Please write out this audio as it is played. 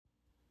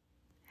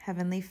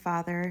Heavenly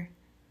Father,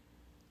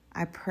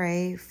 I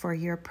pray for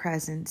your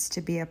presence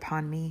to be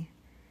upon me.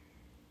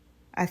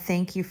 I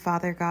thank you,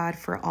 Father God,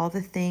 for all the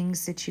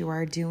things that you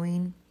are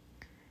doing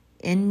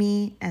in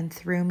me and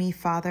through me,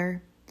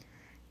 Father.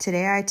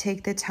 Today I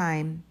take the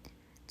time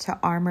to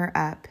armor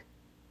up,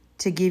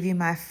 to give you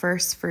my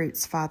first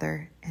fruits,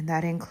 Father, and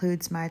that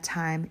includes my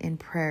time in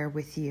prayer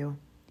with you.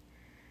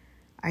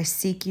 I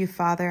seek you,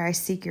 Father. I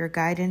seek your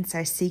guidance.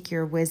 I seek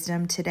your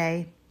wisdom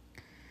today.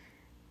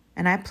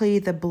 And I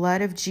plead the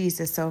blood of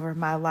Jesus over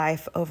my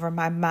life, over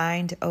my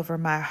mind, over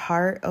my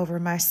heart,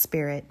 over my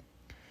spirit.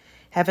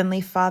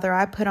 Heavenly Father,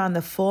 I put on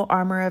the full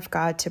armor of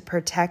God to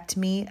protect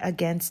me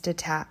against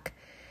attack.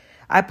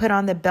 I put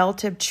on the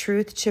belt of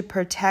truth to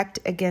protect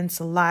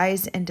against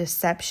lies and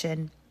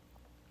deception.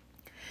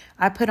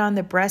 I put on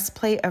the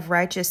breastplate of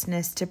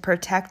righteousness to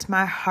protect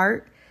my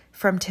heart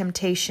from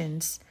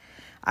temptations.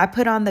 I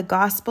put on the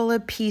gospel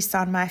of peace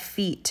on my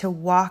feet to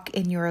walk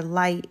in your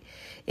light,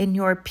 in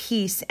your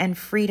peace and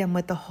freedom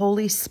with the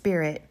Holy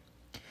Spirit.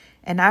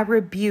 And I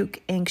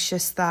rebuke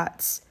anxious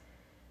thoughts.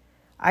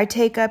 I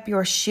take up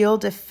your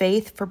shield of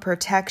faith for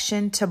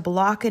protection to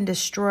block and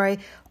destroy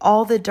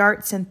all the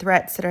darts and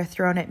threats that are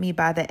thrown at me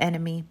by the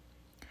enemy.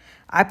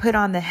 I put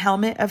on the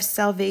helmet of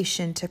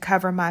salvation to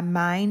cover my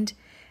mind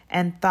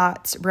and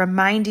thoughts,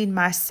 reminding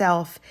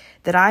myself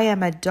that I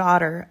am a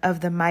daughter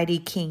of the mighty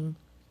King.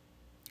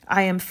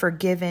 I am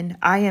forgiven,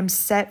 I am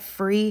set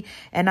free,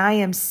 and I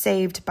am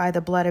saved by the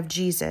blood of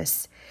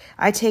Jesus.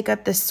 I take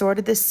up the sword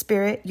of the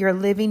Spirit, your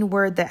living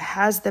word that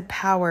has the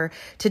power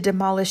to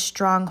demolish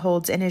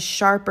strongholds and is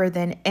sharper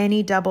than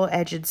any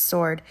double-edged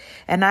sword.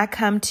 And I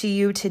come to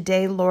you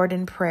today, Lord,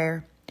 in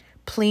prayer,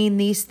 pleading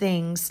these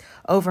things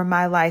over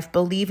my life,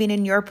 believing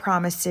in your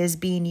promises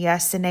being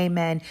yes and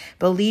amen,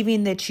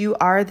 believing that you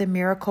are the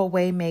miracle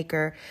way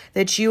maker,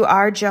 that you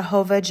are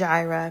Jehovah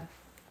Jireh.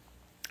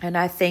 And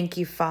I thank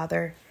you,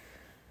 Father.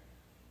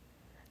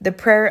 The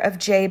prayer of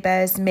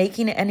Jabez,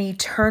 making an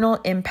eternal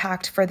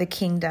impact for the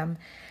kingdom.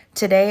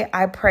 Today,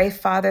 I pray,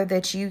 Father,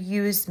 that you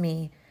use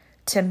me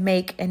to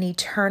make an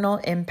eternal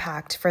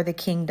impact for the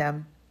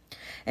kingdom.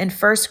 In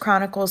 1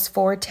 Chronicles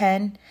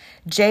 4:10,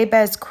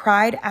 Jabez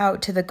cried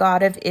out to the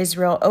God of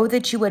Israel, "Oh,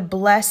 that you would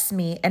bless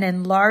me and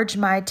enlarge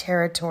my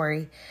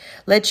territory.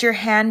 Let your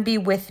hand be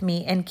with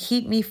me and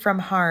keep me from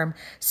harm,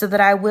 so that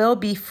I will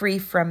be free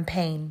from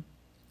pain."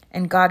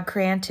 And God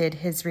granted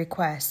his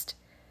request.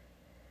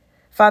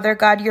 Father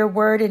God, your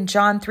word in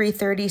John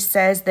 3:30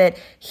 says that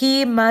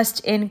he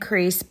must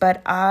increase,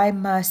 but I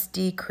must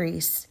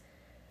decrease.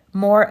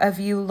 More of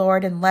you,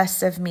 Lord, and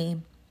less of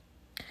me.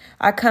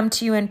 I come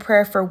to you in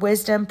prayer for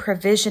wisdom,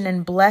 provision,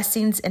 and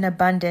blessings in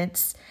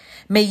abundance.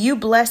 May you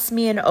bless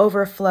me in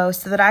overflow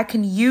so that I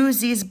can use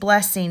these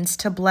blessings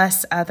to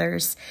bless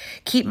others.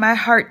 Keep my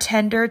heart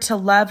tender to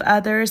love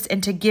others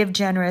and to give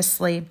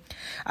generously.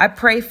 I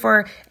pray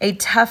for a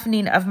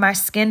toughening of my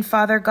skin,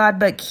 Father God,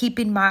 but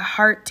keeping my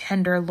heart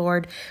tender,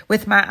 Lord,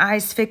 with my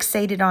eyes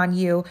fixated on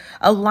you,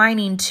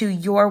 aligning to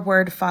your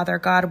word, Father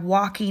God,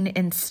 walking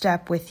in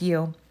step with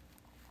you.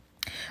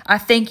 I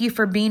thank you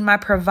for being my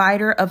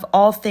provider of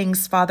all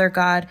things, Father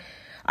God.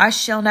 I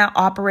shall not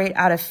operate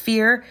out of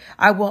fear.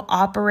 I will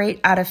operate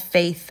out of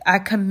faith. I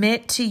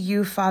commit to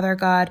you, Father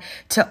God,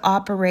 to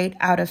operate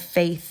out of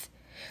faith.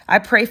 I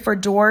pray for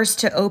doors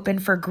to open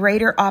for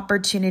greater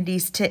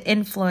opportunities to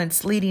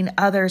influence, leading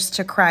others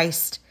to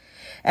Christ.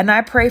 And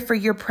I pray for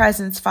your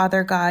presence,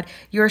 Father God,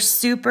 your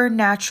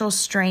supernatural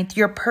strength,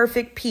 your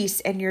perfect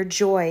peace, and your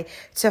joy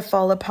to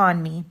fall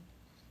upon me.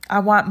 I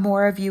want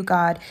more of you,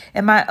 God.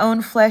 In my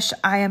own flesh,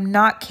 I am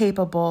not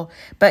capable,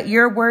 but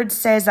your word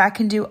says I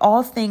can do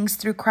all things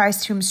through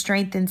Christ whom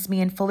strengthens me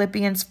in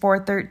Philippians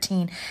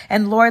 4:13.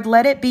 And Lord,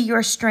 let it be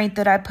your strength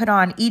that I put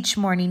on each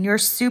morning, your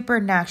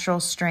supernatural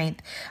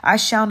strength. I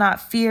shall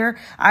not fear.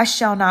 I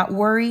shall not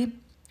worry.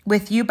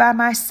 With you by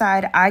my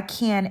side, I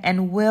can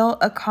and will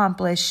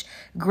accomplish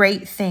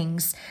great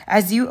things.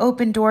 As you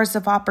open doors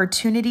of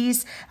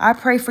opportunities, I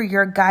pray for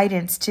your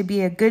guidance to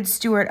be a good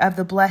steward of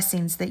the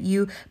blessings that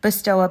you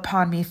bestow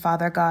upon me,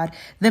 Father God.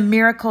 The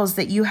miracles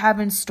that you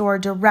have in store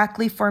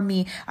directly for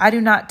me, I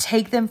do not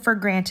take them for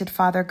granted,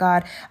 Father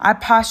God. I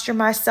posture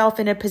myself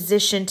in a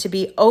position to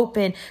be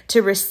open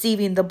to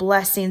receiving the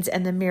blessings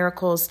and the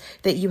miracles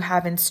that you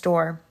have in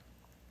store.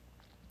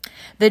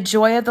 The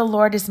joy of the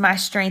Lord is my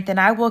strength, and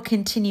I will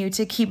continue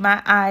to keep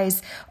my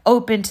eyes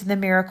open to the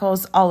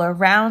miracles all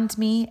around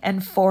me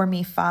and for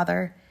me,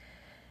 Father.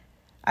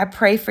 I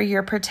pray for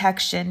your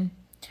protection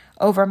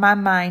over my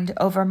mind,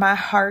 over my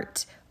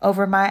heart,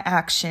 over my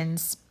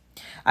actions.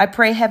 I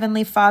pray,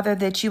 Heavenly Father,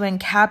 that you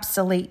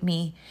encapsulate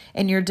me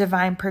in your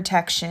divine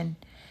protection.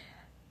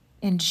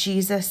 In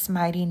Jesus'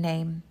 mighty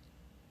name,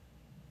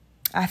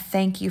 I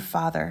thank you,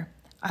 Father.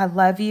 I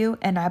love you,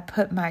 and I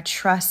put my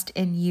trust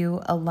in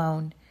you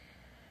alone.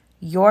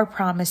 Your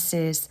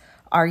promises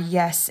are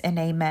yes and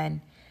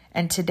amen.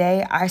 And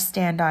today I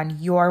stand on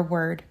your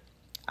word.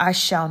 I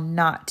shall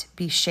not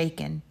be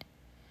shaken.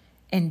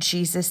 In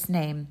Jesus'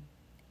 name,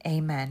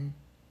 amen.